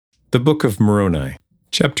The Book of Moroni,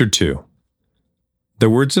 Chapter 2. The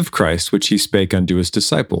words of Christ which he spake unto his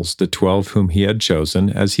disciples, the 12 whom he had chosen,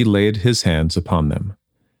 as he laid his hands upon them.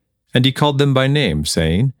 And he called them by name,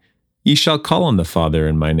 saying, Ye shall call on the Father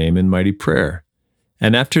in my name in mighty prayer.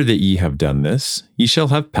 And after that ye have done this, ye shall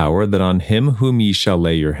have power that on him whom ye shall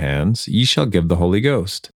lay your hands, ye shall give the Holy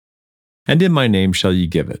Ghost. And in my name shall ye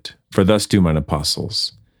give it, for thus do mine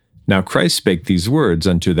apostles. Now Christ spake these words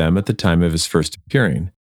unto them at the time of his first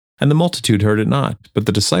appearing. And the multitude heard it not, but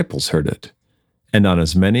the disciples heard it. And on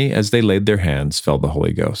as many as they laid their hands fell the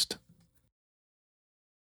Holy Ghost.